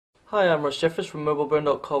Hi, I'm Russ Jeffers from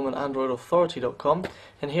mobileburn.com and androidauthority.com,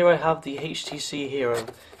 and here I have the HTC Hero. I'm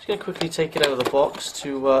just going to quickly take it out of the box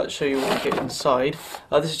to show you what you get inside.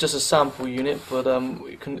 This is just a sample unit, but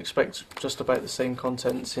you can expect just about the same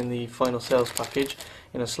contents in the final sales package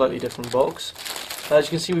in a slightly different box. As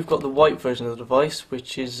you can see, we've got the white version of the device,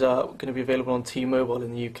 which is going to be available on T-Mobile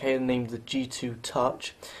in the UK and named the G2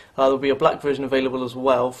 Touch. There'll be a black version available as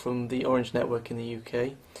well from the Orange network in the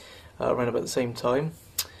UK around about the same time.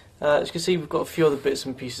 As you can see, we've got a few other bits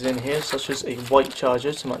and pieces in here, such as a white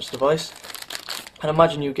charger to match the device. And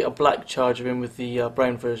imagine you get a black charger in with the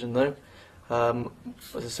brown version though.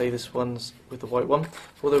 As I say, this one's with the white one.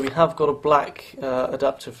 Although we have got a black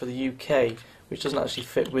adapter for the UK, which doesn't actually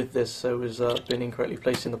fit with this, so has been incorrectly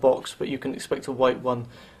placed in the box. But you can expect a white one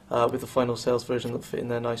with the final sales version that fit in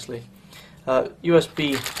there nicely.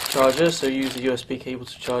 USB charger, so use the USB cable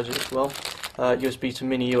to charge it as well. USB to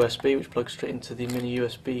mini USB, which plugs straight into the mini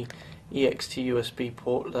USB EXT USB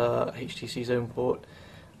port, HTC's own port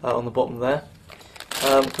on the bottom there.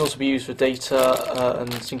 It can also be used for data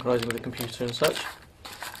and synchronizing with the computer and such.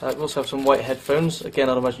 We also have some white headphones. Again,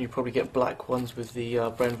 I'd imagine you probably get black ones with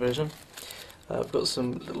the brown version. We've got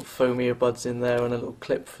some little foam earbuds in there and a little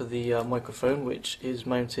clip for the microphone, which is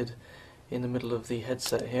mounted in the middle of the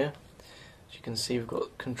headset here. As you can see, we've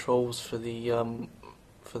got controls for the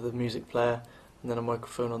music player and then a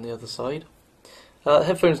microphone on the other side.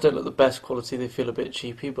 Headphones don't look the best quality, they feel a bit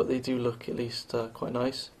cheapy, but they do look at least quite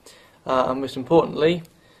nice. And most importantly,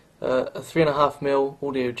 a 3.5mm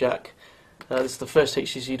audio jack. This is the first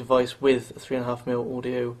HTC device with a 3.5mm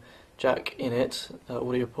audio jack in it,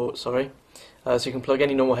 audio port, sorry. So you can plug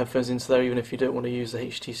any normal headphones into there even if you don't want to use the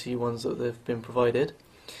HTC ones that they've been provided.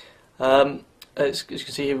 As you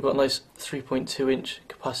can see here, we've got a nice 3.2-inch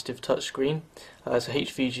capacitive touchscreen. It's a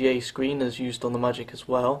HVGA screen as used on the Magic as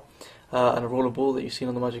well, and a rollerball that you've seen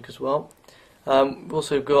on the Magic as well. We've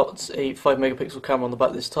also got a 5-megapixel camera on the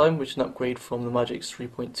back this time, which is an upgrade from the Magic's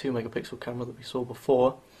 3.2-megapixel camera that we saw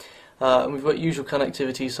before. And we've got usual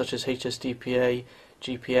connectivity such as HSDPA,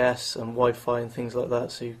 GPS and Wi-Fi and things like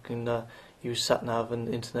that, so you can use sat-nav and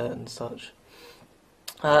internet and such.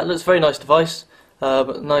 It looks a very nice device,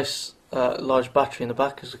 but nice large battery in the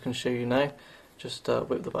back, as I can show you now. Just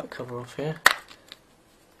whip the back cover off here.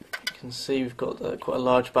 You can see we've got quite a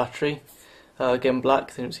large battery. Again,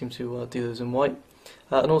 black, they don't seem to do those in white.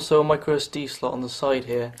 And also a micro SD slot on the side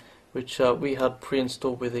here, which we had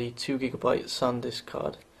pre-installed with a 2GB SanDisk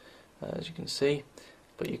card, as you can see.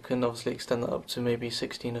 But you can obviously extend that up to maybe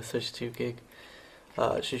 16 or 32GB,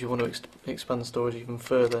 should you want to expand the storage even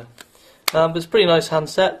further. But it's a pretty nice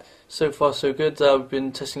handset. So far so good. We've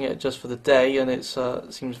been testing it just for the day, and it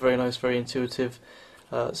seems very nice, very intuitive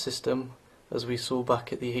system, as we saw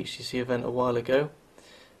back at the HTC event a while ago.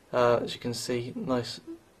 As you can see, nice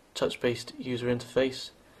touch-based user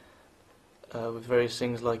interface with various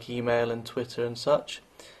things like email and Twitter and such,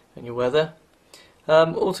 and your weather.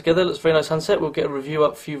 Altogether, it's a very nice handset. We'll get a review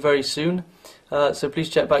up for you very soon. So please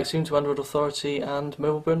check back soon to Android Authority and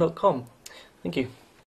mobileburn.com. Thank you.